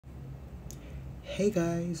Hey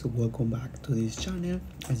guys, welcome back to this channel.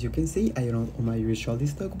 As you can see, I am not on my usual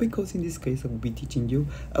stock because in this case I will be teaching you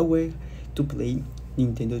a way to play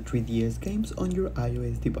Nintendo 3DS games on your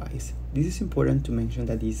iOS device. This is important to mention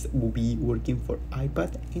that this will be working for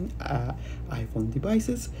iPad and iPhone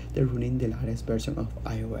devices that are running the latest version of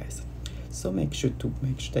iOS. So make sure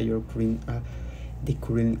that you're running the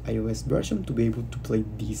current iOS version to be able to play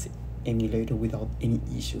this emulator without any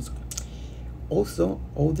issues. Also,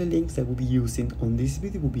 all the links that we'll be using on this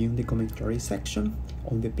video will be in the commentary section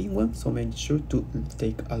on the pinned one, so make sure to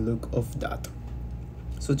take a look of that.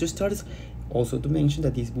 So to start, also to mention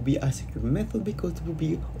that this will be a secure method because it will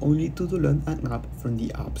be only to download an app from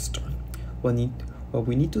the App Store. What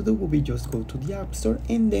we need to do will be just go to the App Store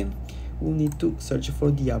and then we'll need to search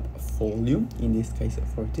for the app Volume, in this case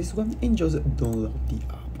for this one, and just download the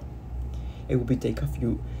app. It will take a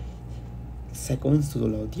few seconds to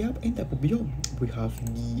download the app, and that will be all. We have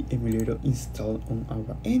the emulator installed on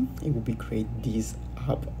our end. It will be create this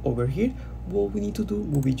app over here. What we need to do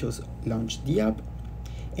will be just launch the app,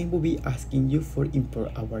 and we'll be asking you for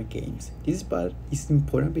import our games. This part is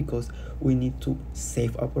important because we need to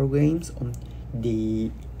save our games on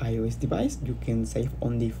the iOS device. You can save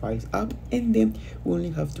on the Files app, and then we only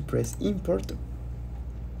have to press import.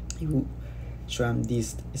 It will show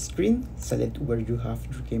this screen, select where you have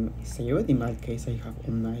your game saved. In my case, I have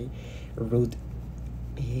on my root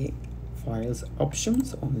files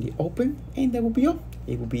options only open, and that will be all.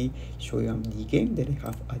 It will be showing the game that I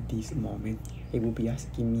have at this moment. It will be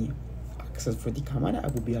asking me access for the camera. I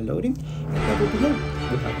will be allowing, and that will be all.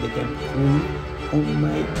 We have the game running on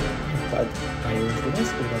my iPad iOS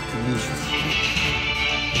device without any issues.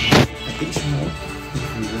 Additional, if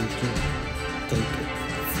you want to take it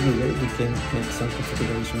further, we can make some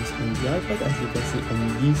configurations on the iPad. As you can see on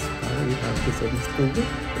this panel, we have the settings toolbar.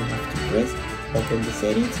 We have to press open the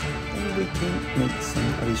settings, and we can make some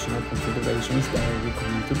additional configurations that I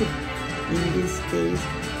recommend to do. In this case,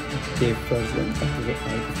 the first one, I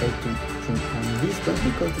prefer to turn on this one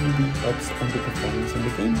because it will be helps on the performance of the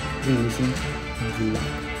game, reducing the lag.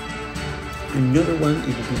 Another one,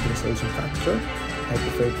 it will be the resolution factor. I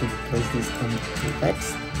prefer to place this on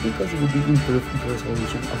 2x because it will be improve the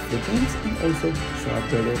resolution of the games and also show up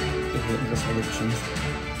better resolutions.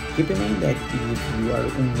 Keep in mind that if you are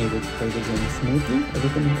unable to play the game smoothly, I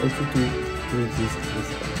recommend also to reduce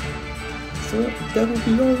this one. So that will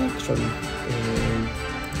be all actually.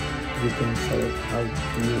 You can select how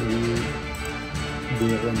to the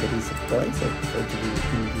render is price. I prefer to do it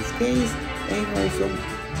in this case, and also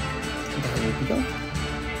that will be all.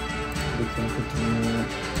 We can continue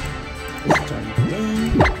starting the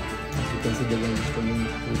game. As you can see, the game is running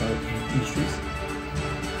without any issues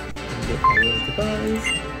on the iOS device.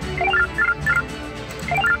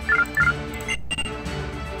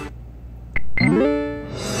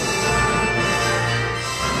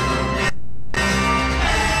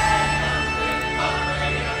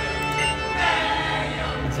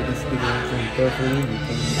 As you can see, the game is running perfectly. You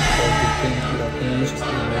can start the game without any issues. You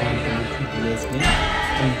can do 3DS game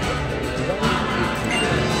on the iOS device.